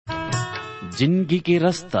जिंदगी के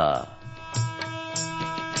रास्ता।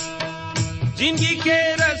 जिंदगी के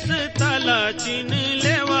रास्ता ला चिन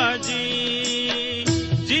लेवा जी,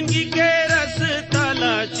 जिंदगी के रास्ता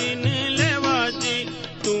ला चिन लेवा जी,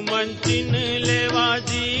 तू मन चिन लेवा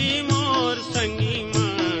जी मोर संगी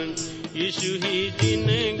मन, यीशु ही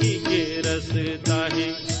जिंदगी के रास्ता है।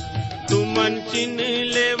 तू मन चिन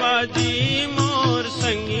लेवा जी मोर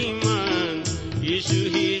संगी मन, यीशु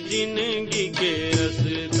ही जिंदगी के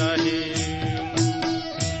रास्ता है।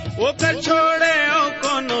 वो कर छोड़े ओ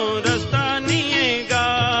कोनो रास्ता नीएगा,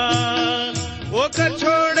 वो कर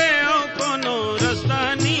छोड़े ओ कोनो रास्ता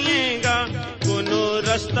नीएगा, कोनो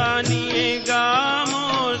रास्ता नीएगा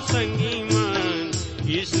मोर संगी मन,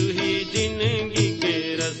 यीशु ही जिंदगी के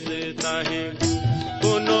रास्ता है।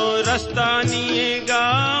 कोनो रास्ता नीएगा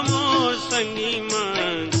मोर संगी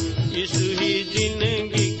मन, यीशु ही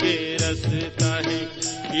जिंदगी के रास्ता है।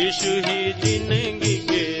 यीशु ही जिंदगी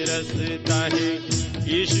के रास्ता है,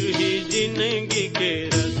 यीशु ही जिंदगी के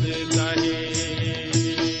रास्ता है।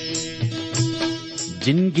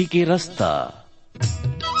 जिंदगी के रास्ता।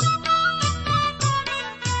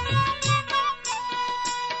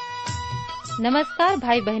 नमस्कार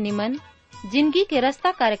भाई बहनी मन, जिंदगी के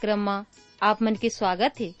रास्ता कार्यक्रम में आप मन के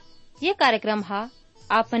स्वागत है। ये कार्यक्रम हा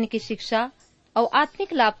आप मन की शिक्षा और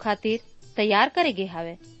आत्मिक लाभ खातिर तैयार करे गे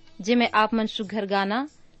हावे, जिमे आप मन सुघर गाना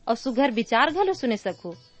और सुघर विचार घलो सुने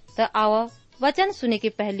सको। तो आओ वचन सुने के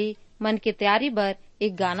पहली मन के तैयारी बर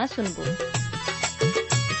एक गाना सुनबो।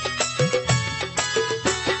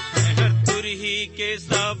 तुरही के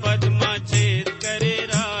सबद माचेत करे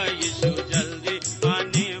रा, यीशु जल्दी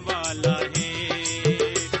आने वाला है।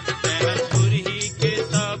 तुरही के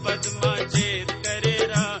सबद माचेत करे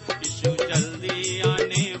रा, यीशु जल्दी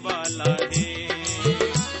आने वाला है।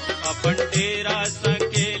 अपन डेरा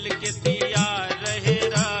संकेल के तैयार रहे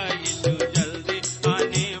रा, यीशु जल्दी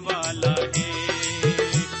आने वाला है।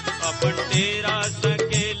 अपन डेरा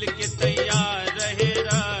संकेल के तैयार रहे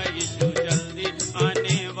रा, यीशु जल्दी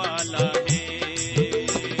आने वाला है।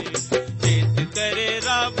 चेत करे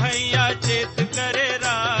रा भैया चेत करे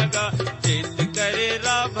रागा, चेत करे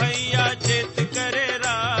रा भैया चेत करे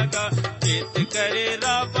रागा, चेत करे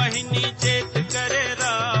रा बहिनी चेत करे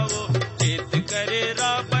रावो, चेत करे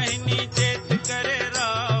रा बहिनी चेत करे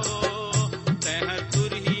रावो। तह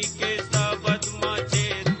तुरही के सबद माँ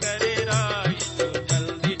चेत करे रा, यीशु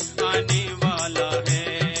जल्दी आने वाला है।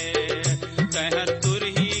 तह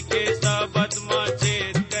तुरही के सबद माँ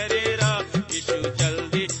चेत करे रा, यीशु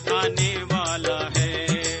जल्दी आने वाला है।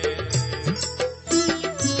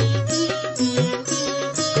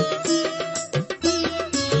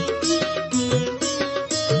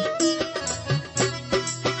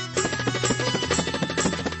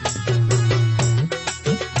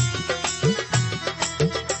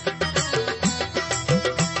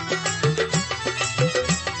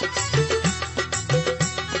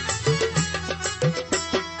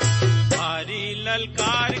 भारी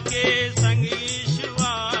ललकार के संग यीशु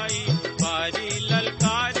आई, भारी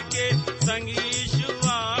ललकार के संग यीशु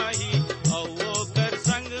आई, औ वो कर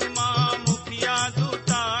संग माँ मुखिया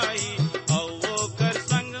दुताई, औ वो कर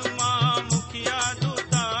संग माँ मुखिया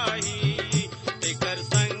दुताई। तेकर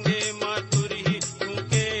संगे माँ तुरही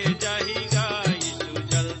फूके जाहिगा, यीशु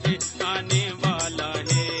जल्दी आने वाला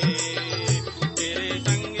है। तेरे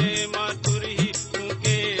संगे माँ तुरही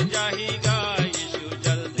फूके जाहिगा, यीशु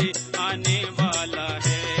जल्दी आने वाला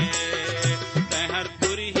है। तहर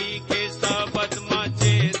तुरही के सबद माँ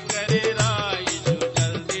चेत करे रा, यीशु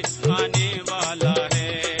जल्दी आने वाला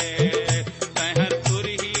है। तहर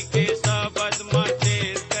तुरही के सबद माँ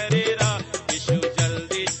चेत करे रा, यीशु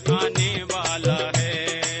जल्दी आने वाला है।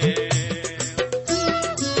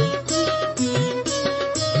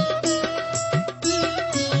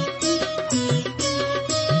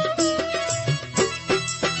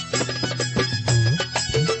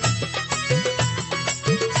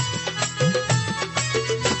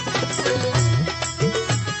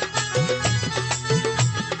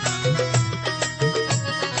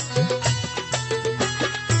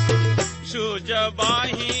 यीशु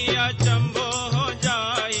जबाही अचंभो हो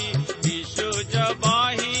जाई, यीशु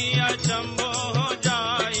जबाही अचंभो हो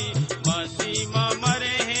जाई। मसीह मा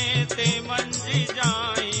मरे हैं ते मंजी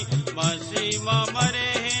जाई, मसीह मा मरे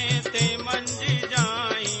हैं ते मंजी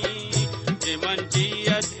जाई। ते मन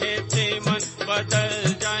जियत है ते मन बदल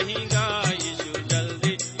जाएगा, यीशु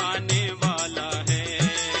जल्दी आने वाला है।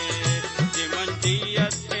 ते मन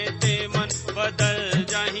जियत है ते मन बदल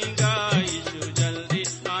जाएगा, यीशु जल्दी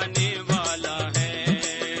आने वाला है।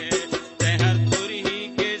 तहर तुरही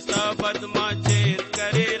के सबद माँ चेत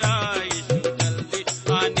करे रा, यीशु जल्दी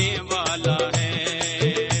आने वाला है।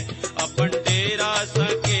 अपन डेरा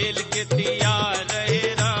सके संकेल के तैयार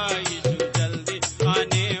रहेगा, यीशु जल्दी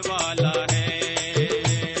आने वाला है।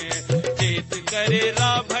 चेत करे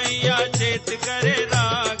रा भैया, चेत करे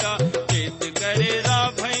रागा, चेत करे रा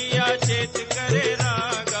भैया, चेत करे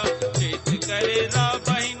रागा, चेत करे रा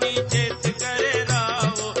बहनी, चेत करे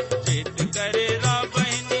रावो, चेत करे रा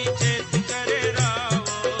बहनी, चेत करे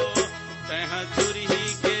रावो। तह तुरही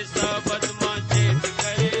के सबद मां चेत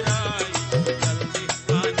करे रा, यीशु जल्दी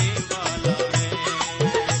आने वाला है।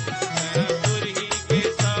 तह तुरही के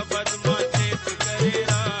सबद मां चेत करे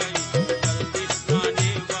रा, यीशु जल्दी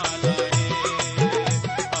आने वाला है।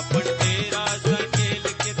 अपन तेरा संकेल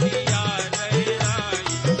के तैयार रहेगा,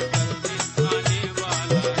 यीशु जल्दी आने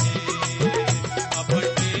वाला है। अपन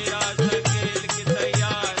तेरा संकेल के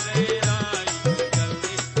तैयार रहेगा, यीशु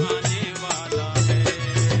जल्दी आने वाला है।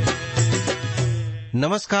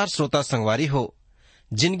 नमस्कार श्रोता संगवारी हो,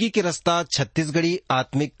 जिंदगी के रास्ता छत्तीसगढ़ी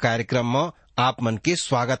आत्मिक कार्यक्रम में आप मन के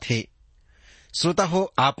स्वागत है। श्रोता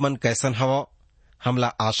हो, आप मन कैसन हव? हमला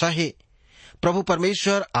आशा है प्रभु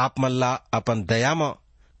परमेश्वर आप मन ला अपन दया में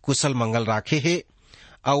कुशल मंगल राखे है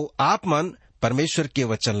और आप मन परमेश्वर के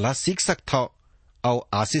वचन ला सीख सकत हव और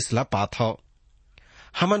आशीष ला पात हव।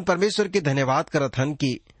 हमन परमेश्वर के धन्यवाद करत हन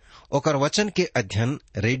कि ओकर वचन के अध्ययन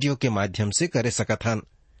रेडियो के माध्यम से करे सकत हन।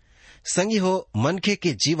 संगी हो, मनखे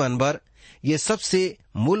के जीवन बर ये सबसे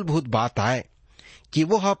मूलभूत बात आए कि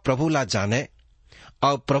वो ह प्रभु ला जाने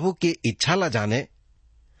और प्रभु के इच्छा ला जाने।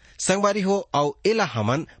 संगवारी हो, और एला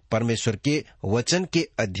हमन परमेश्वर के वचन के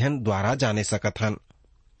अध्ययन द्वारा जाने सकत हन।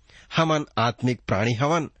 हमन आत्मिक प्राणी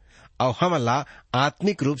हवन और हमन ला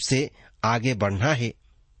आत्मिक रूप से आगे बढ़ना है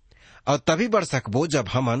और तभी बढ़ सकबो जब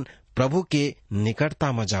हमन प्रभु के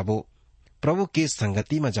निकटता में जाबो, प्रभु के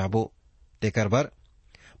संगति में जाबो। तेकर बर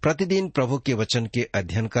प्रतिदिन प्रभु के वचन के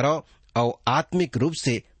अध्ययन करो और आत्मिक रूप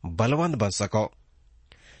से बलवंत बन सको।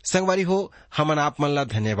 संगवारी हो, हमन आप मन ला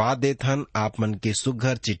धन्यवाद देत हन आप मन के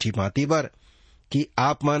सुघर चिट्ठी पाती बर कि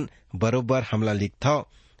आप मन बरोबर हमला लिखथो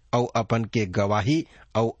और अपन के गवाही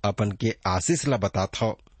और अपन के आशीष ला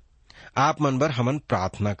बताथो। आप मन बर हमन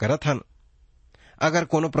प्रार्थना करत हन। अगर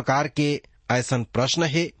कोनो प्रकार के ऐसन प्रश्न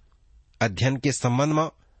है अध्ययन के संबंध में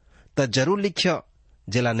त जरूर लिखियो।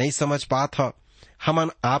 जेला नहीं समझ पात ह हमन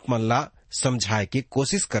आप मन ला समझाए के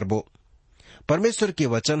कोशिश करबो। परमेश्वर के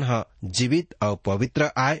वचन ह जीवित और पवित्र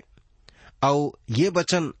आए और ये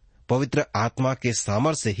वचन पवित्र आत्मा के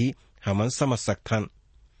सामर्थ से ही हमन समझ सकथन।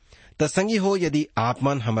 त संगी हो, यदि आप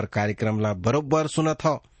मन हमर कार्यक्रम ला बरोबर सुनत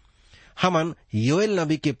हो, हमन योएल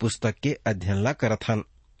नबी के पुस्तक के अध्ययन ला करत हन।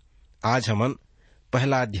 आज हमन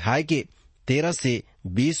पहला अध्याय के 13 से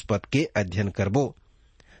 20 पद के अध्ययन करबो।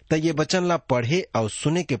 त ये वचन ला पढ़े और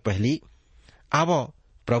सुने के पहली आवो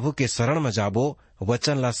प्रभु के शरण में जाबो,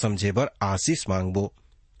 वचन ला समझे बर आशीष मांगबो,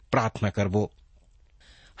 प्रार्थना करबो।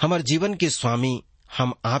 हमर जीवन के स्वामी,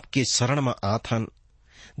 हम आपके शरण में आथन।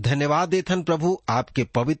 धन्यवाद देथन प्रभु आपके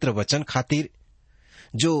पवित्र वचन खातिर,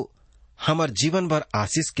 जो हमर जीवन भर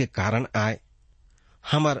आशीष के कारण आए,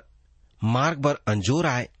 हमर मार्ग बर अंजोर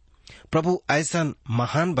आए। प्रभु ऐसन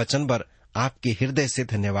महान वचन बर आपके हृदय से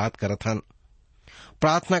धन्यवाद करथन।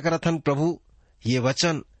 प्रार्थना करथन प्रभु ये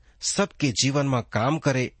वचन सबके जीवन में काम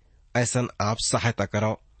करे, ऐसन आप सहायता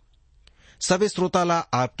करो। सबे श्रोता ला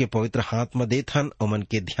आपके पवित्र हाथ में देथन। उमन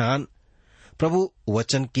के ध्यान प्रभु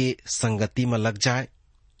वचन के संगति में लग जाए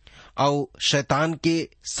और शैतान के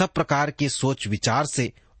सब प्रकार के सोच विचार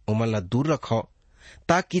से उमन ला दूर रखो,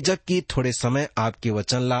 ताकि जब की थोड़े समय आपके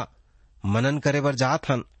वचन ला मनन करे बर जात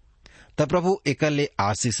हन तब प्रभु एकल ले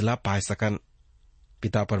आशीष ला पाए सकन।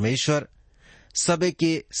 पिता परमेश्वर, सबे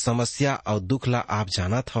के समस्या और दुख ला आप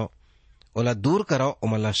जानत हो, ओला दूर करो,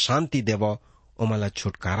 उमन ला शांति देवो, उमन ला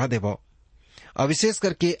छुटकारा देवो। और विशेष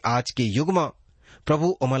करके आज के युग में प्रभु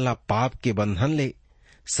उमन ला पाप के बंधन ले,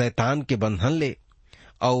 शैतान के बंधन ले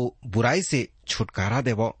और बुराई से छुटकारा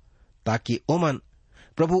देवो, ताकि उमन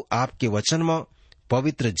प्रभु आपके वचन में,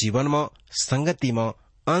 पवित्र जीवन में, संगति में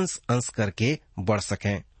अंश अंश करके बढ़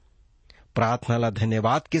सकें। प्रार्थना ला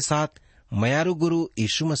धन्यवाद के साथ मयारू गुरु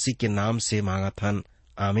यीशु मसीह के नाम से मांगत हन,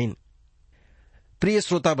 आमीन। प्रिय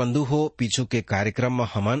श्रोता बंधु हो, पीछू के कार्यक्रम में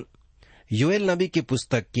हमन योएल नबी के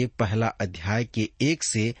पुस्तक के पहला अध्याय के 1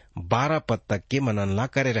 से 12 पद तक के मननला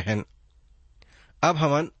करे रहन। अब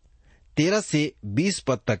हमन 13 से 20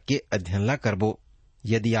 पद तक के अध्ययन ला करबो।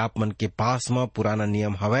 यदि आप मन के पास में पुराना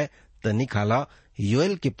नियम हवै तो निकाला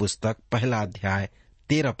योएल की पुस्तक पहला अध्याय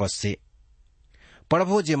 13 पद से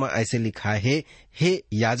पढ़बो, जेमा ऐसे लिखा है, हे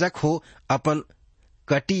याजक हो, अपन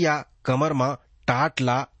कटी या कमर में टाट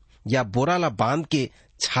ला या बोरा ला बांध के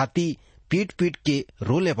छाती पीट पीट के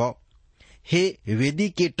रो लेबो। हे वेदी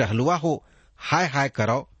के टहलुआ हो, हाय हाय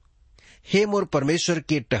करो। हे मोर परमेश्वर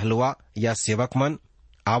के टहलुआ या सेवक मन,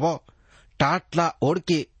 आवो, टाटला ओढ़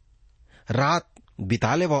के रात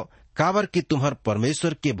बिता लेवो, काबर कि तुम्हार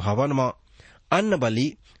परमेश्वर के भवन में अन्न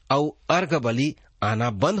बलि और अर्घ बलि आना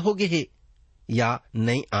बंद हो गए है या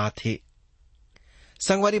नहीं आथे।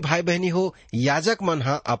 संगवारी भाई बहनी हो, याजक मन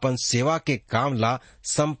हा अपन सेवा के काम ला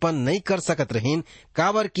संपन्न नहीं कर सकत रहीन,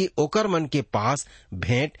 काबर कि ओकर मन के पास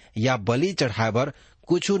भेंट या बलि चढ़ाए बर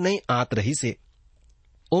कुछ नहीं आत रही से।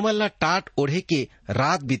 ओमन ला टाट ओढ़े के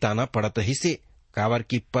रात बिताना पड़त रही से, काबर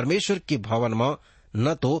कि परमेश्वर के भवन में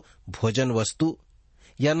न तो भोजन वस्तु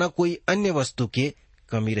या न कोई अन्य वस्तु के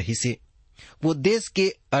कमी रही से। वो देश के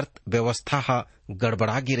अर्थव्यवस्था हा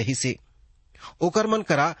गड़बड़ागी रही से। ओकर मन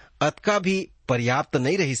करा अतका भी पर्याप्त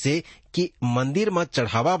नहीं रही से कि मंदिर में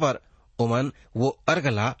चढ़ावा पर ओमन वो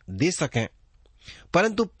अर्घला दे सकें।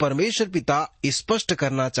 परंतु परमेश्वर पिता स्पष्ट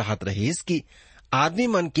करना चाहत रहीस कि आदमी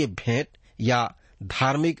मन के भेंट या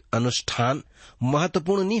धार्मिक अनुष्ठान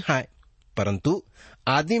महत्वपूर्ण नहीं है, परंतु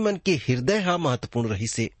आदमी मन के हृदय हा महत्वपूर्ण रही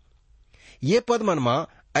से। ये पद मन में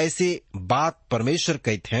ऐसे बात परमेश्वर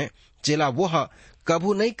कहते हैं चेला वो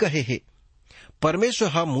कभू नहीं कहे है। परमेश्वर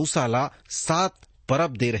हा मूसा ला 7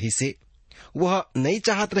 परब दे रही से। वह नहीं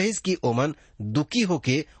चाहत रहीस कि ओमन दुखी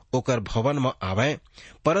होके ओकर भवन में आवे,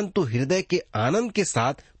 परंतु हृदय के आनंद के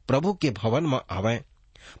साथ प्रभु के भवन में आवे।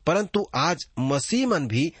 परंतु आज मसीह मन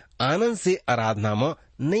भी आनंद से आराधना में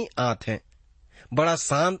नहीं आते हैं, बड़ा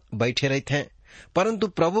शांत बैठे रहते हैं, परंतु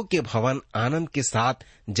प्रभु के भवन आनंद के साथ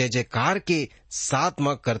जय जयकार के साथ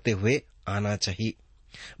में करते हुए आना चाहिए।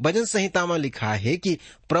 भजन संहिता में लिखा है कि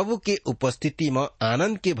प्रभु के उपस्थिति में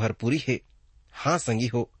आनंद के भरपूरी है। हाँ संगी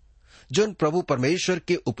हो, जोन प्रभु परमेश्वर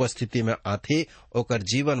के उपस्थिति में आथे ओकर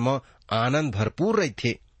जीवन में आनंद भरपूर रही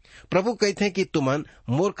थे। प्रभु कहते हैं कि तुमन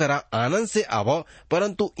मोर करा आनंद से आवो,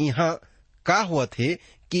 परंतु यहाँ का हुआ थे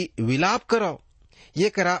कि विलाप करो। ये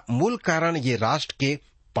करा मूल कारण ये राष्ट्र के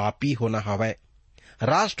पापी होना हवै।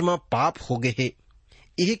 राष्ट्र में पाप हो गए है,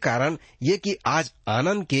 यही कारण ये कि आज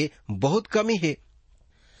आनंद के बहुत कमी है।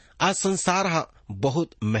 आज संसार हा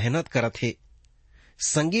बहुत मेहनत करत है,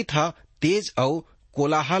 संगीत हा तेज और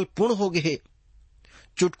कोलाहल पूर्ण हो गए है,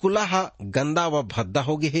 चुटकुला हा गंदा व भद्दा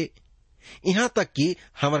हो गए है। यहाँ तक कि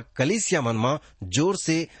हमार कलीसिया मन में जोर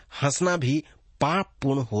से हंसना भी पाप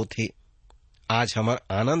पूर्ण होते। आज हमार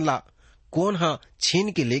आनंद ला कौन हा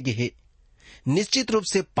छीन के ले गए है। निश्चित रूप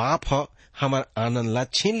से पाप हा हमार आनंद ला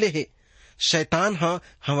छीन ले है, शैतान हा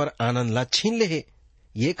हमार आनंद ला छीन ले है।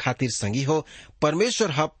 ये खातिर संगी हो,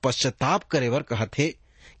 परमेश्वर हा पश्चाताप करे बर कहथे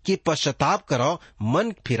कि पश्चाताप करो,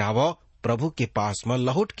 मन फिरावो, प्रभु के पास में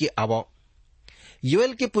लौट के आवो।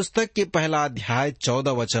 योएल के पुस्तक के पहला अध्याय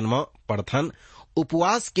 14 वचन में पढ़थन,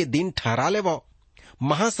 उपवास के दिन ठहरा लेवो,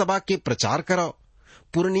 महासभा के प्रचार करो,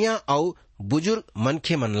 पुरनिया और बुजुर्ग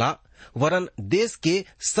मनखे मन ला, वरन देश के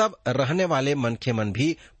सब रहने वाले मनखे मन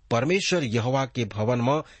भी परमेश्वर यहोवा के भवन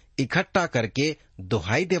में इकट्ठा करके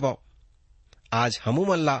दोहाई देवो। आज हमू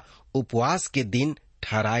मन ला उपवास के दिन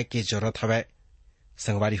ठहराए के जरूरत हवै।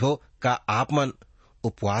 संगवारी हो, का आप मन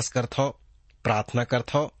उपवास करथो, प्रार्थना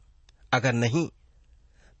करथो? अगर नहीं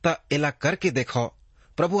त एला करके देखो,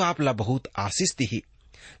 प्रभु आप ला बहुत आशीष दिही।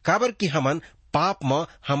 काबर कि हमन पाप में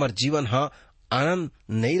हमर जीवन हा आनंद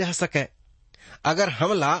नहीं रह सके। अगर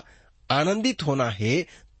हमला आनंदित होना है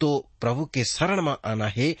तो प्रभु के शरण में आना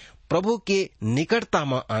है, प्रभु के निकटता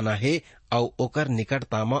में आना है और ओकर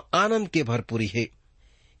निकटता में आनंद के भरपूरी है।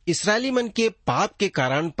 इसराइली मन के पाप के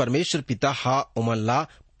कारण परमेश्वर पिता हा उमन ला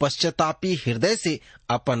पश्चातापी हृदय से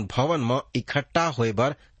अपन भवन में इकट्ठा होए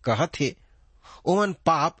बर कहत हे। ओमन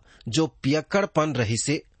पाप जो पियक्कड़पन रही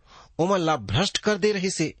से ओमन ला भ्रष्ट कर दे रही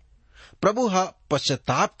से प्रभु हा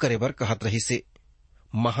पश्चाताप करे बर कहत रही से।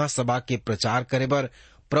 महासभा के प्रचार करे बर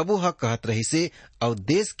प्रभु हा कहत रही से और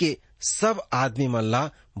देश के सब आदमी मन ला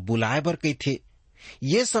बुलाए बर कही थे।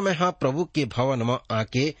 ये समय हा प्रभु के भवन में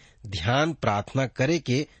आके ध्यान प्रार्थना करे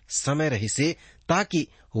के समय रही से, ताकि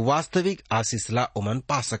वास्तविक आशीष ला उमन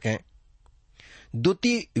पा सकें।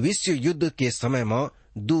 द्वितीय विश्व युद्ध के समय में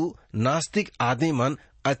 2 नास्तिक आदमी मन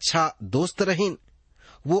अच्छा दोस्त रहीन।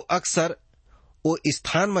 वो अक्सर वो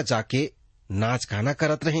स्थान में जाके नाच गाना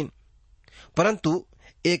करत रहीन, परंतु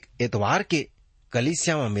एक एतवार के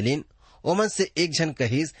कलीसिया में मिलीन। ओमन से एक जन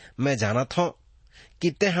कहिस, मैं जानत हूं कि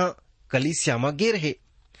तेहा कलीसिया में गे रहे।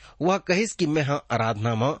 वह कहिस कि मैं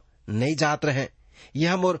आराधना में नहीं जात रहे,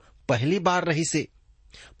 यह मोर पहली बार रही से।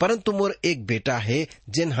 परंतु मोर एक बेटा है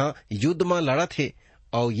जिन युद्ध में लड़त है,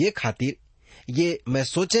 और ये खातिर ये मैं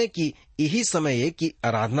सोचे कि यही समय है कि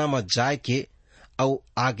आराधना में जाए के और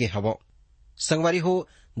आगे हवो। संगवारी हो,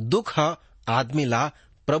 दुख आदमी ला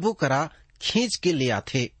प्रभु करा खींच के ले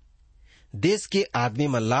आथे। देश के आदमी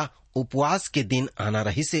मन ला उपवास के दिन आना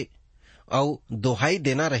रही से और दोहाई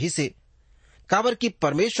देना रही से, काबर की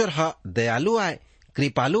परमेश्वर हा दयालु आय,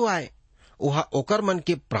 कृपालु आय। वह ओकर मन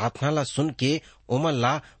के प्रार्थना ला सुन के ओमन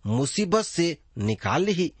ला मुसीबत से निकाल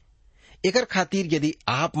लिही। एकर खातिर यदि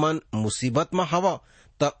आप मन मुसीबत में हव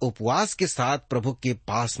त उपवास के साथ प्रभु के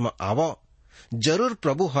पास में आव। जरूर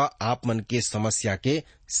प्रभु हा आप मन के समस्या के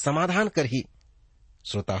समाधान करही।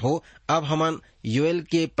 श्रोता हो, अब हमन योएल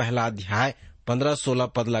के पहला अध्याय 15-16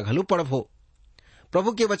 पद ला घलू पढ़बो।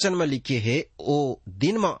 प्रभु के वचन में लिखे है, ओ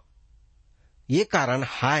दिन में ये कारण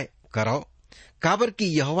हाय करो, काबर की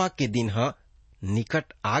यहोवा के दिन हा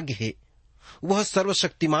निकट आग है। वह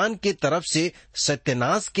सर्वशक्तिमान के तरफ से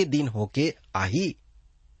सत्यानाश के दिन होके आही।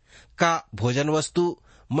 का भोजन वस्तु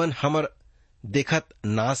मन हमर देखत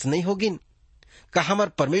नाश नहीं होगिन? का हमर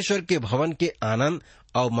परमेश्वर के भवन के आनंद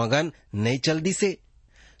और मगन नहीं चल दिसे?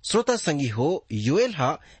 श्रोता संगी हो, योएल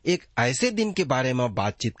हा एक ऐसे दिन के बारे में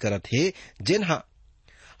बातचीत करत है जिन हा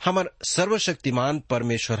हमर सर्वशक्तिमान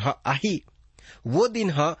परमेश्वर हा आही। वो दिन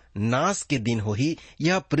हा नाश के दिन होही।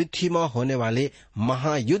 यह पृथ्वी में होने वाले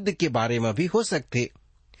महायुद्ध के बारे में भी हो सकते।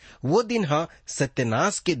 वो दिन हा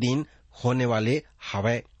सत्यानाश के दिन होने वाले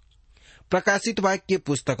हवय। प्रकाशित वाक्य के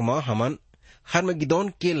पुस्तक में हमन हर्मगिदोन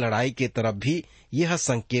के लड़ाई के तरफ भी यह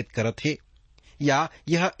संकेत करत है, या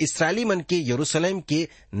यह इस्राएली मन के यरूशलेम के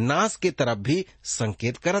नाश के तरफ भी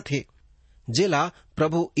संकेत करत है, जेला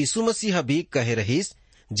प्रभु यीशु मसीह भी कहे रहीस,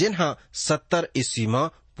 जिन्हा 70 ईस्वी में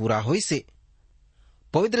पूरा हुई से।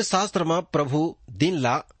 पवित्र शास्त्र में प्रभु दिन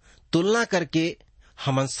ला तुलना करके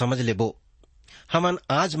हमन समझ लेबो। हमन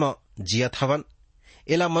आज में जियत हवन,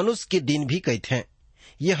 एला मनुष्य के दिन भी कहते हैं।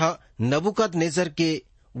 यह नबूकदनेस्सर के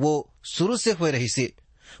वो शुरू से हो रही से।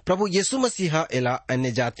 प्रभु यीशु मसीह एला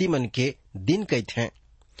अन्य जाति मन के दिन कहते हैं।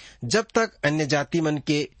 जब तक अन्य जाति मन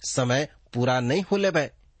के समय पूरा नहीं हो लेबे,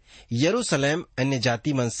 यरूशलेम अन्य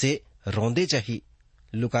जाति मन से रोंदे जाही।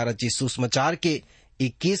 लूका रचित सुसमाचार के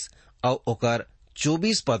 21 और ओकर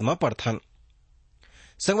 24 पद में पढ़थन।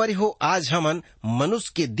 संगवारी हो, आज हमन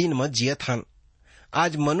मनुष्य के दिन में जियत हन।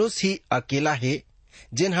 आज मनुष्य ही अकेला है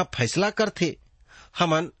जिन्हा फैसला करथे।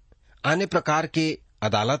 हमन आने प्रकार के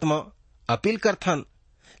अदालत में अपील करथन,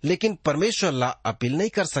 लेकिन परमेश्वर ला अपील नहीं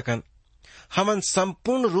कर सकन। हमन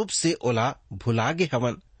संपूर्ण रूप से ओला भुला गे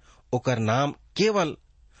हवन। ओकर नाम केवल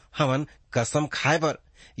हमन कसम खाए बर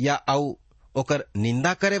या आउ ओकर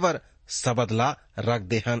निंदा करे बर शब्द ला रख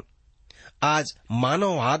देहन। आज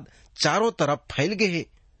मानववाद चारों तरफ फैल गए है।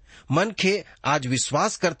 मनखे आज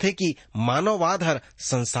विश्वास करथे कि मानववाद हर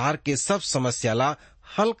संसार के सब समस्या ला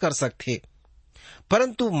हल कर सकथे,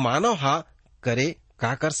 परंतु मानव हा करे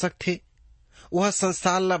का कर सकथे? वह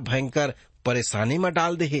संसार ला भयंकर परेशानी में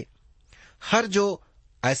डाल दे है। हर जो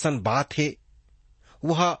ऐसन बात है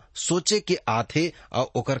वह सोचे के आथे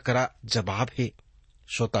और ओकर करा जवाब है।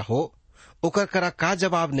 श्रोता हो, ओकर करा का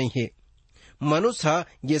जवाब नहीं है। मनुष्य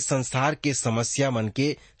ये संसार के समस्या मन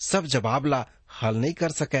के सब जवाब ला हल नहीं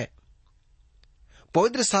कर सके।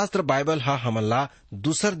 पवित्र शास्त्र बाइबल हा हमन ला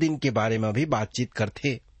दूसर दिन के बारे में भी बातचीत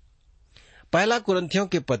करथे। पहला कुरिन्थियों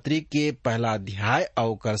के पत्री के पहला अध्याय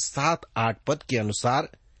और 7-8 पद के अनुसार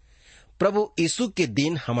प्रभु यीशु के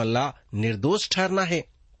दिन हमन ला निर्दोष ठहरना है।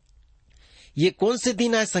 ये कौन से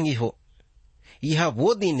दिन आए संगी हो? यह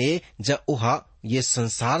वो दिन है जब वह ये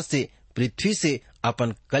संसार से, पृथ्वी से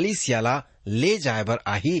अपन कलीसिया ला ले जाए बर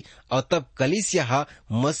आही, और तब कलीसिया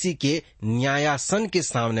मसीह के न्यायासन के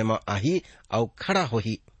सामने में आही और खड़ा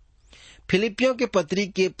होही। फिलिपियों के पत्री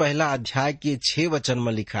के पहला अध्याय के 6 वचन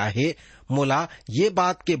में लिखा है, मोला ये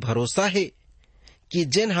बात के भरोसा है कि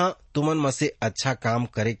जिन्हा तुमन में से अच्छा काम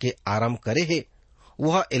करे के आरंभ करे है,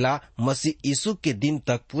 वह एला मसीह यीशु के दिन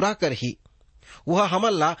तक पूरा करही। वह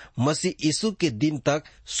हमन ला मसीह यीशु के दिन तक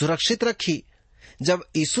सुरक्षित रखी। जब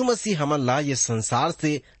यीशु मसीह हमन ला ये संसार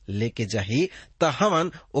से लेके जाही त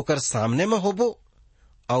हमन ओकर सामने में होबो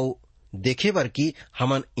और देखे बर की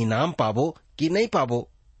हमन इनाम पाबो कि नहीं पाबो।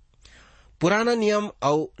 पुराना नियम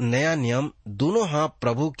और नया नियम दोनों हाँ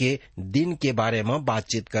प्रभु के दिन के बारे में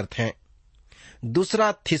बातचीत करते हैं।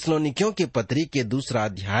 दूसरा थिस्सलुनीकियों के पत्री के 2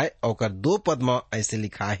 अध्याय और 2 पद में ऐसे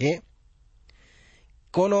लिखा है,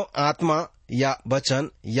 कोनो आत्मा या वचन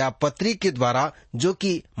या पत्री के द्वारा जो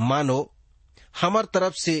कि मानो हमर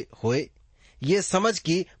तरफ से होए, ये समझ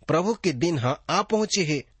कि प्रभु के दिन हा आ पहुंचे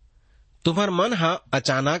है। तुम्हार मन हा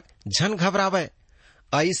अचानक झन घबरावे,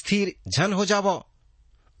 अस्थिर झन हो जावो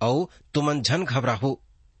और तुमन झन घबराहो।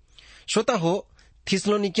 श्रोता हो,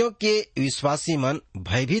 थिस्सलुनीकियों के विश्वासी मन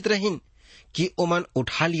भयभीत रहिन कि ओमन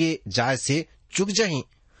उठा लिए जाय से चुक जही।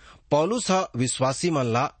 पौलुस विश्वासी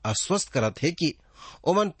मन ला आश्वस्त करत है कि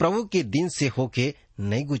ओमन प्रभु के दिन से होके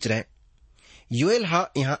नहीं गुजरे। योएल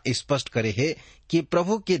यहाँ स्पष्ट करे है कि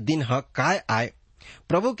प्रभु के दिन काय आए।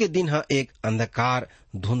 प्रभु के दिन एक अंधकार,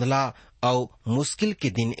 धुंधला और मुश्किल के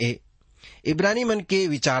दिन इब्रानी मन के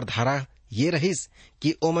विचारधारा ये रहिस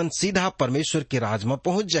कि ओमन सीधा परमेश्वर के राज में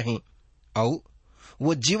पहुंच जाही और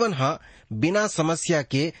वो जीवन बिना समस्या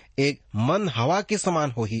के एक मन हवा के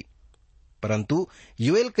समान होही। परंतु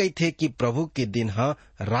योएल कहते कि प्रभु के दिन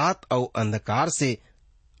रात और अंधकार से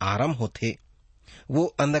आरंभ होते। वो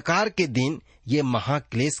अंधकार के दिन ये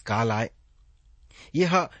महाक्लेश काल आए।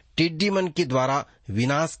 यह टिड्डी मन के द्वारा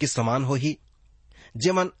विनाश के समान होही।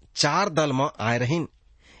 जे मन 4 दल में आए रहीन,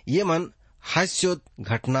 ये मन हास्योद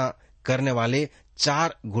घटना करने वाले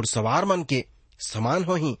 4 घुड़सवार मन के समान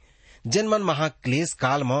होही, जिन मन महाक्लेश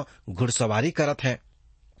काल में घुड़सवारी करत है।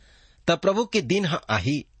 तब प्रभु के दिन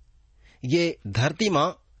आही। ये धरती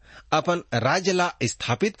में अपन राज्य ला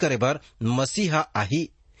स्थापित करे बर मसीहा आही।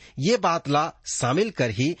 ये बात ला शामिल कर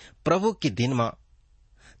ही प्रभु के दिन में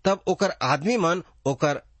तब ओकर आदमी मन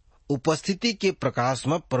ओकर उपस्थिति के प्रकाश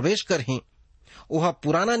में प्रवेश कर ही। वह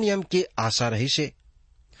पुराना नियम के आशा रही से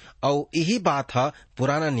और यही बात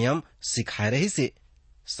पुराना नियम सिखाए रही से।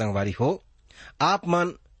 संगवारी हो, आप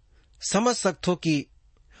मन समझ सकते हो कि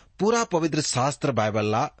पूरा पवित्र शास्त्र बाइबल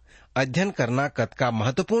ला अध्ययन करना कतका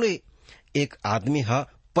महत्वपूर्ण है। एक आदमी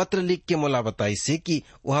पत्र लिख के मोला बताई से कि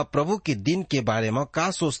वह प्रभु के दिन के बारे में का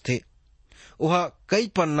सोचते। वह कई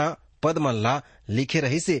पन्ना पद मन ला लिखे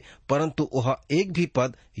रही से, परंतु वह एक भी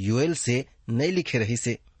पद योएल से नहीं लिखे रही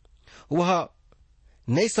से। वह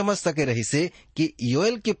नहीं समझ सके रही से कि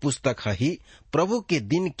योएल के पुस्तक ही प्रभु के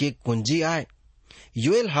दिन के कुंजी आए।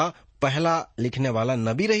 योएल पहला लिखने वाला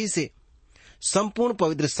नबी रही से। संपूर्ण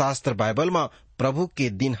पवित्र शास्त्र बाइबल में प्रभु के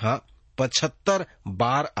दिन 75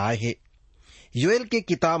 बार आए है। योएल के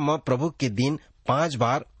किताब में प्रभु के दिन 5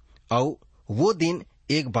 बार और वो दिन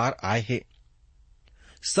 1 बार आए है।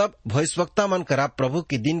 सब भविष्यवक्ता मन करा प्रभु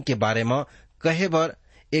के दिन के बारे में कहे बर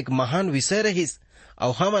एक महान विषय रहिस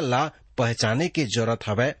और हमन ला पहचाने के जरूरत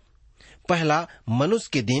हवे। पहला मनुष्य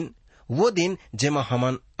के दिन, वो दिन जेमा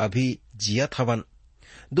हमन अभी जियत हवन।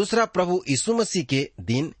 दूसरा प्रभु यीशु मसीह के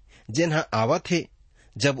दिन जेन आवत है,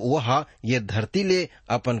 जब वह ये धरती ले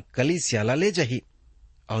अपन कलीसिया ला ले जही।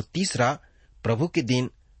 और तीसरा प्रभु के दिन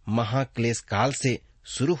महाक्लेश काल से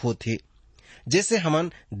शुरू होते। जैसे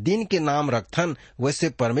हमन दिन के नाम रखथन, वैसे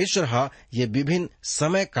परमेश्वर ये विभिन्न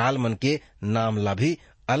समय काल मन के नाम ला भी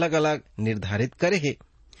अलग अलग निर्धारित करे है।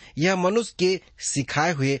 यह मनुष्य के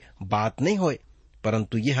सिखाए हुए बात नहीं होए,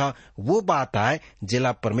 परंतु यह वो बात आए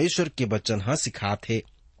जेला परमेश्वर के वचन सिखाते।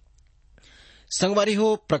 संगवारी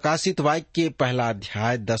हो, प्रकाशित वाक्य के पहला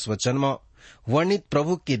अध्याय 10 वचन में वर्णित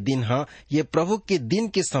प्रभु के दिन ये प्रभु के दिन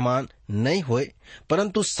के समान नहीं होए,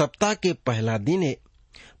 परंतु सप्ताह के पहला दिन है।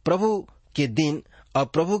 प्रभु के दिन और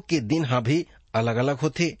प्रभु के दिन भी अलग अलग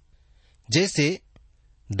होते। जैसे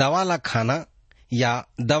दवा ला खाना या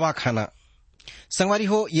दवा खाना। संगवारी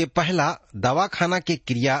हो, ये पहला दवा खाना के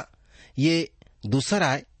क्रिया, ये दूसरा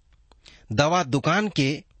है दवा दुकान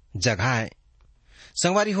के जगह है।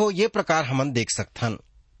 संगवारी हो, ये प्रकार हमन देख सकथन।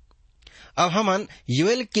 अब हमन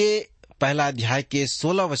योएल के पहला अध्याय के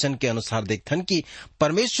 16 वचन के अनुसार देखथन कि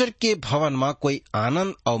परमेश्वर के भवन में कोई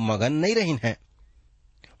आनंद और मगन नहीं रहीन है।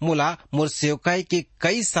 मोला मोर सेवकाई के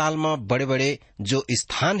कई साल में बड़े बड़े जो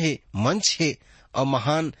स्थान है, मंच है और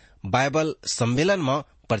महान बाइबल सम्मेलन में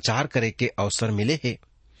प्रचार करे के अवसर मिले है।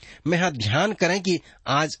 मैं ध्यान करें कि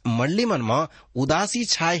आज मंडली मन में उदासी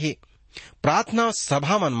छाए है। प्रार्थना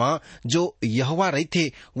सभा मन में जो यहोवा रही थे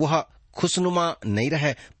वह खुशनुमा नहीं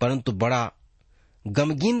रहे, परंतु बड़ा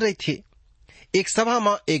गमगीन रही थे। एक सभा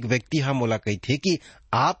में एक व्यक्ति मोला कही थे कि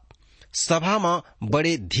आप सभा में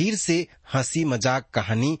बड़े धीर से हंसी मजाक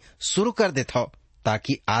कहानी शुरू कर देता हो,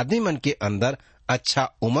 ताकि आदमी मन के अंदर अच्छा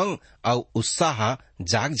उमंग और उत्साह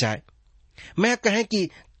जाग जाए। मैं कहें कि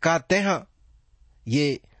का तेह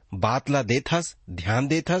ये बात ला देथस, ध्यान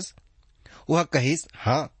देथस? वह कहिस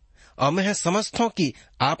हाँ, और मैं समझता हूँ कि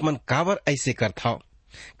आप मन काबर ऐसे करता हो।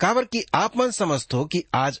 काबर कि आप मन समझते हो कि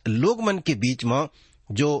आज लोग मन के बीच में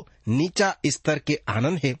जो नीचा स्तर के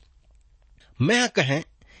आनंद है, मैं कहें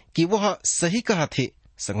कि वह सही कहा थे।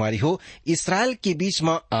 संगवारी हो, इस्राएल के बीच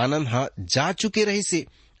में आनंद जा चुके रही से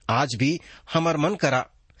आज भी हमार मन करा,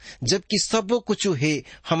 जबकि सबो कुछ है,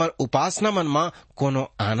 हमार उपासना मन में कोनो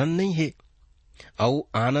आनंद नहीं है। और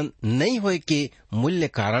आनंद नहीं होए के मूल्य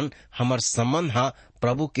कारण हमार संबंध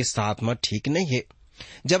प्रभु के साथ में ठीक नहीं है।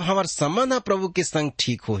 जब हमार संबंध प्रभु के संग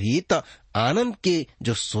ठीक हो ही तो आनंद के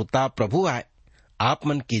जो सोता प्रभु आए, आप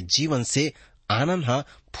मन के जीवन से आनंद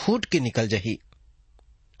फूट के निकल जाही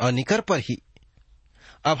और निकर पर ही।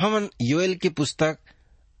 अब हम योएल की पुस्तक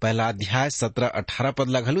पहला अध्याय 17-18 पद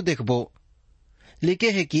लगलू देखबो। लिखे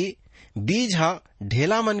है कि बीज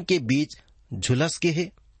ढेला मन के बीच झुलस के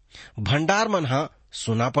है, भंडार मन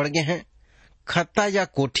सुना पड़ गए हैं, खत्ता या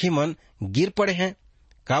कोठी मन गिर पड़े हैं,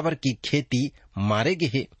 काबर की खेती मारे गे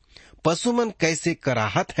हे। पशु मन कैसे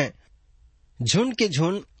कराहत हैं, झुंड के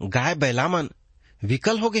झुंड गाय बैला मन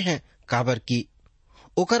विकल हो गए हैं, काबर की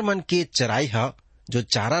ओकर मन के चराई हा जो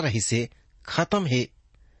चारा रही से खत्म है,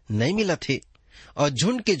 नहीं मिलत है। और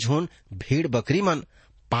झुंड के झुंड भेड़ बकरी मन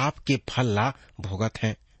पाप के फल ला भोगत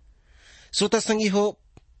हैं। श्रोता संगी हो,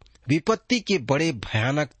 विपत्ति के बड़े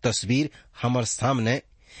भयानक तस्वीर हमार सामने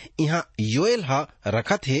यहाँ योएल हा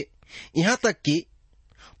रखत है। यहाँ तक कि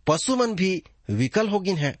पशु मन भी विकल हो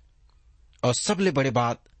गिन है। और सबले बड़े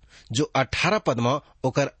बात जो 18 पद में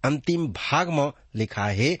ओकर अंतिम भाग में लिखा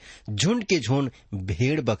है, झुंड के झुंड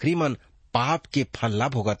भेड़ बकरी मन पाप के फल ला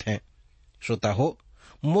भोगत हैं। श्रोता हो,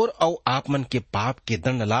 मोर और आप मन के पाप के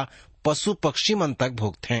दंड ला पशु पक्षी मन तक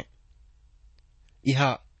भोगते हैं।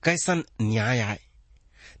 यह कैसन न्याय आए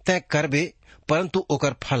तय करबे, परंतु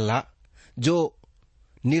ओकर फल ला जो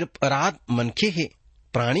निरपराध मनखे है,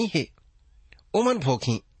 प्राणी है, ओमन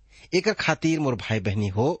भोगी। एकर खातिर मोर भाई बहनी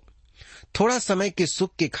हो, थोड़ा समय के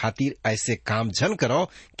सुख के खातिर ऐसे काम जन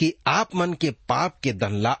करो कि आप मन के पाप के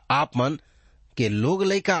दंडला आप मन के लोग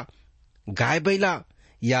लइका, गाय बैला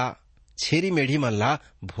या छेरी मेढ़ी मन ला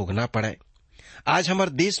भोगना पड़े। आज हमार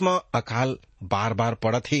देश में अकाल बार बार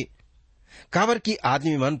पड़त है, काबर की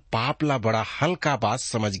आदमी मन पाप ला बड़ा हल्का बात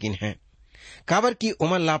समझ गिन है। काबर की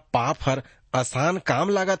ओमन ला पाप हर आसान काम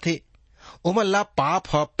लागत है। ओमन ला पाप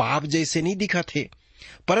ह पाप जैसे नहीं दिखत है,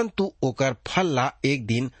 परंतु ओकर फल ला एक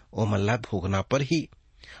दिन ओमन ला भोगना पर ही,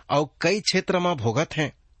 और कई क्षेत्र में भोगत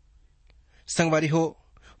हैं। संगवारी हो,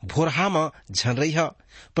 भोरहा में झन रही है,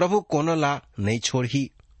 प्रभु कोनो ला नहीं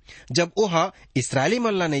छोड़ी। जब ओह इसराइली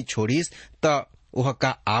मन ला नहीं छोड़ीस त ओह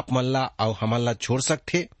का आप मन ला और हमन ला छोड़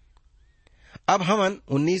सकथे। अब हमन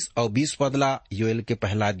 19 और 20 पद ला योएल के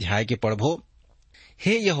पहला अध्याय के पढ़बो।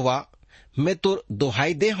 हे यहोवा, मैं तोर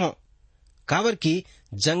दोहाई दे हूं, काबर की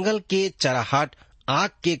जंगल के चराहट आग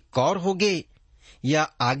के कौर हो गए या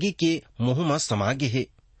आगी के मुंह में समा गे है।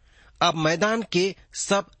 अब मैदान के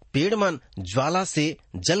सब पेड़ मन ज्वाला से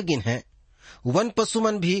जल गिन हैं। वन पशु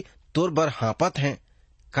मन भी तोर बर हापत हैं,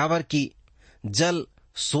 काबर की जल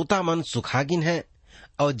सोता मन सुखा गिन है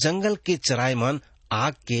और जंगल के चराय मन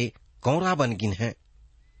आग के कौरा बन गिन है।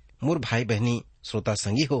 मोर भाई बहनी श्रोता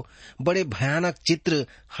संगी हो, बड़े भयानक चित्र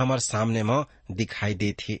हमार सामने में दिखाई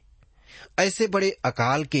देते। ऐसे बड़े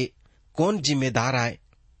अकाल के कौन जिम्मेदार आए?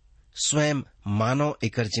 स्वयं मानव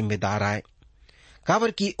एकर जिम्मेदार आए,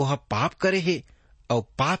 काबर की वह पाप करे है और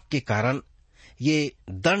पाप के कारण ये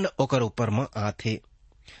दंड ओकर ऊपर में आथे।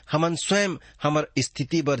 हमन स्वयं हमर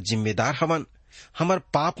स्थिति बर जिम्मेदार हवन। हमर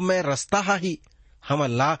पाप में रास्ता ही हमन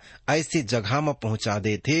ला ऐसी जगह में पहुंचा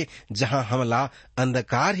देथे जहां हमला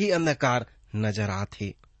अंधकार ही अंधकार नजर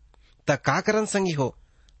आथे। त का करन संगी हो,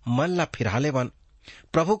 मन ला फिरा लेवन,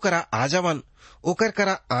 प्रभु करा आ जावन, ओकर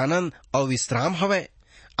करा आनंद और विश्राम हवे।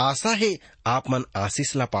 आशा है आप मन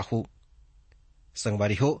आशीष ला पाहू।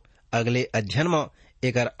 संगवारी हो, अगले अध्ययन में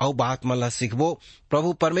एकर औ बात मन ला सीखबो।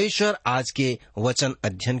 प्रभु परमेश्वर आज के वचन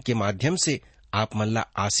अध्ययन के माध्यम से आप मन ला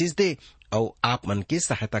आशीष दे और आप मन की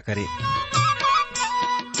सहायता करे।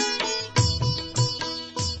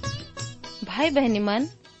 भाई बहनी मन,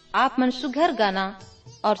 आप मन सुघर गाना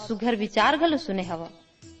और सुघर विचार घलो सुने हवा।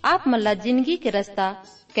 आप मन ला जिंदगी के रास्ता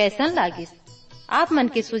कैसन लागिस? आप मन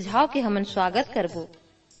के सुझाव के हमन स्वागत करबो।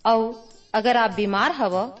 और अगर आप बीमार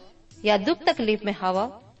हवा या दुख तकलीफ में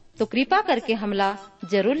हवा तो कृपा करके हमला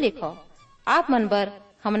जरूर लिखो। आप मन बर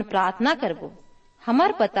हमन प्रार्थना करबो।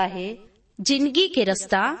 हमार पता है जिंदगी के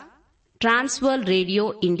रास्ता, Trans World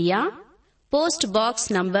radio India, post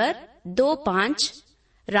box number 25,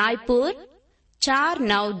 Raipur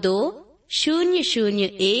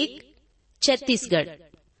 492001, Chhattisgarh.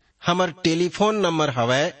 हमर टेलीफोन नंबर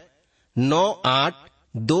हवै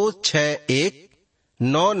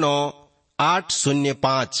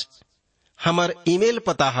 9826199805। हमर ईमेल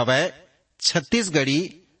पता हवै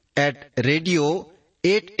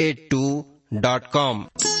chhattisgarhi@radio882.com।